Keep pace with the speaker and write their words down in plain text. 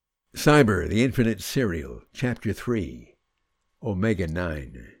Cyber, the Infinite Serial, Chapter 3, Omega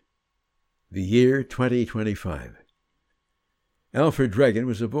 9. The year 2025. Alfred Dragan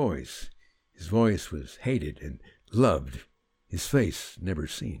was a voice. His voice was hated and loved, his face never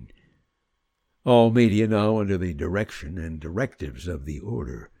seen. All media now under the direction and directives of the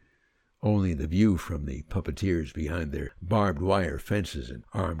Order. Only the view from the puppeteers behind their barbed wire fences and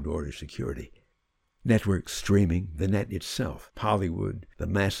armed Order security. Network streaming, the net itself, Hollywood, the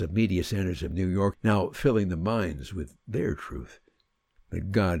massive media centers of New York, now filling the minds with their truth.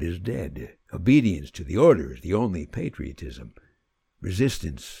 That God is dead. Obedience to the Order is the only patriotism.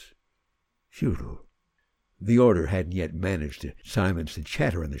 Resistance, futile. The Order hadn't yet managed to silence the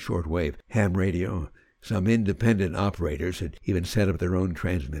chatter on the shortwave ham radio. Some independent operators had even set up their own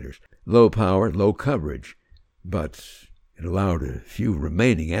transmitters. Low power, low coverage. But it allowed a few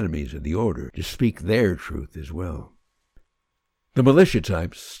remaining enemies of the Order to speak their truth as well. The militia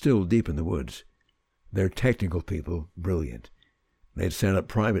types still deep in the woods. Their technical people brilliant. They'd set up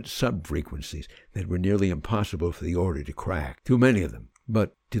private sub-frequencies that were nearly impossible for the Order to crack. Too many of them.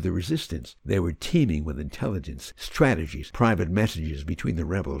 But to the resistance, they were teeming with intelligence, strategies, private messages between the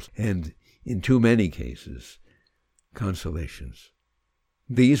rebels, and, in too many cases, consolations.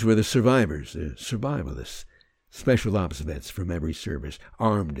 These were the survivors, the survivalists, special ops vets from every service,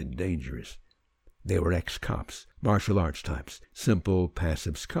 armed and dangerous. They were ex-cops, martial arts types, simple,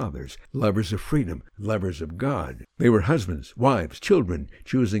 passive scholars, lovers of freedom, lovers of God. They were husbands, wives, children,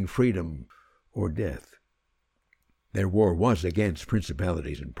 choosing freedom or death. Their war was against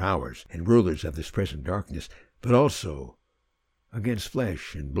principalities and powers and rulers of this present darkness, but also against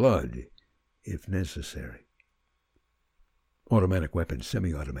flesh and blood, if necessary. Automatic weapons,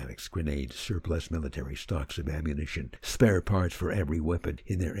 semi-automatics, grenades, surplus military stocks of ammunition, spare parts for every weapon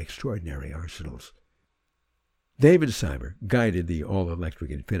in their extraordinary arsenals. David Cyber guided the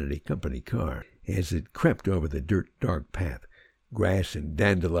all-electric Infinity company car as it crept over the dirt-dark path, grass and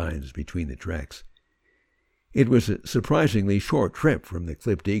dandelions between the tracks. It was a surprisingly short trip from the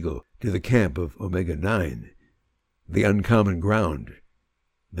Clipped Eagle to the camp of Omega 9, the uncommon ground,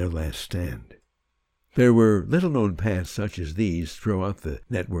 their last stand. There were little-known paths such as these throughout the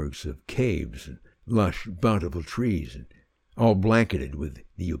networks of caves and lush, bountiful trees, and all blanketed with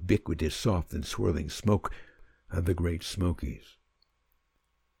the ubiquitous soft and swirling smoke of the Great Smokies.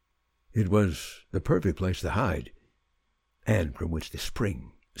 It was the perfect place to hide, and from which to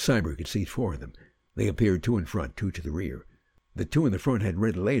spring. Cyber could see four of them. They appeared two in front, two to the rear. The two in the front had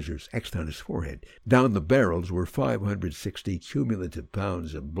red lasers etched on his forehead. Down the barrels were 560 cumulative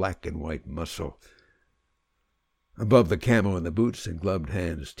pounds of black and white muscle. Above the camo in the boots and gloved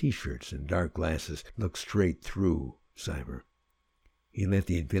hands, T-shirts and dark glasses looked straight through Cyber. He let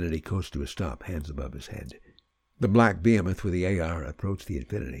the Infinity coast to a stop, hands above his head. The black behemoth with the AR approached the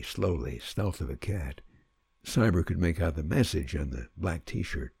Infinity slowly, stealth of a cat. Cyber could make out the message on the black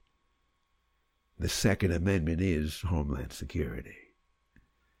T-shirt. The Second Amendment is Homeland Security.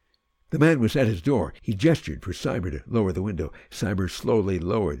 The man was at his door. He gestured for Cyber to lower the window. Cyber slowly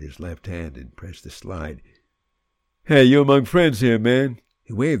lowered his left hand and pressed the slide. "Hey, you among friends here, man."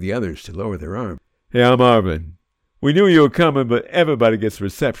 He waved the others to lower their arms. "Hey, I'm Arvin. We knew you were coming, but everybody gets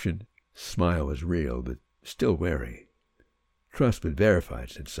reception." Smile was real, but still wary. Trust but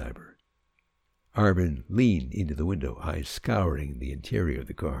verified, said Cyber. Arvin leaned into the window, eyes scouring the interior of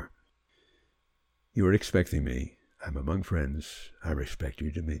the car. "You were expecting me. I'm among friends. I respect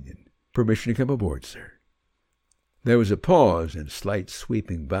your dominion. Permission to come aboard, sir." There was a pause and slight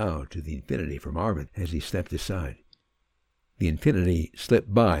sweeping bow to the Infinity from Arvin as he stepped aside. The Infinity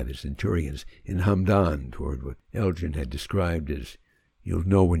slipped by the Centurions and hummed on toward what Elgin had described as, "You'll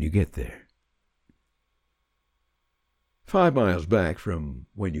know when you get there." 5 miles back from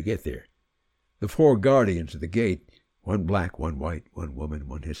when you get there, the 4 guardians of the gate, one black, one white, one woman,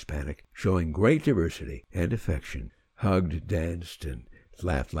 one Hispanic, showing great diversity and affection, hugged, danced, and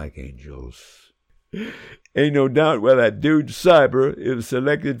laughed like angels. "Ain't no doubt why that dude Cyber is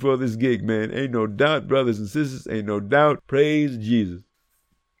selected for this gig, man. Ain't no doubt, brothers and sisters. Ain't no doubt. Praise Jesus."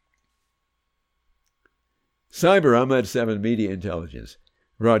 Cyber Ahmed 7 Media Intelligence,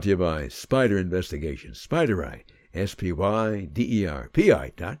 brought to you by Spider Investigations, Spider Eye,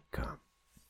 SPYDERPI.com.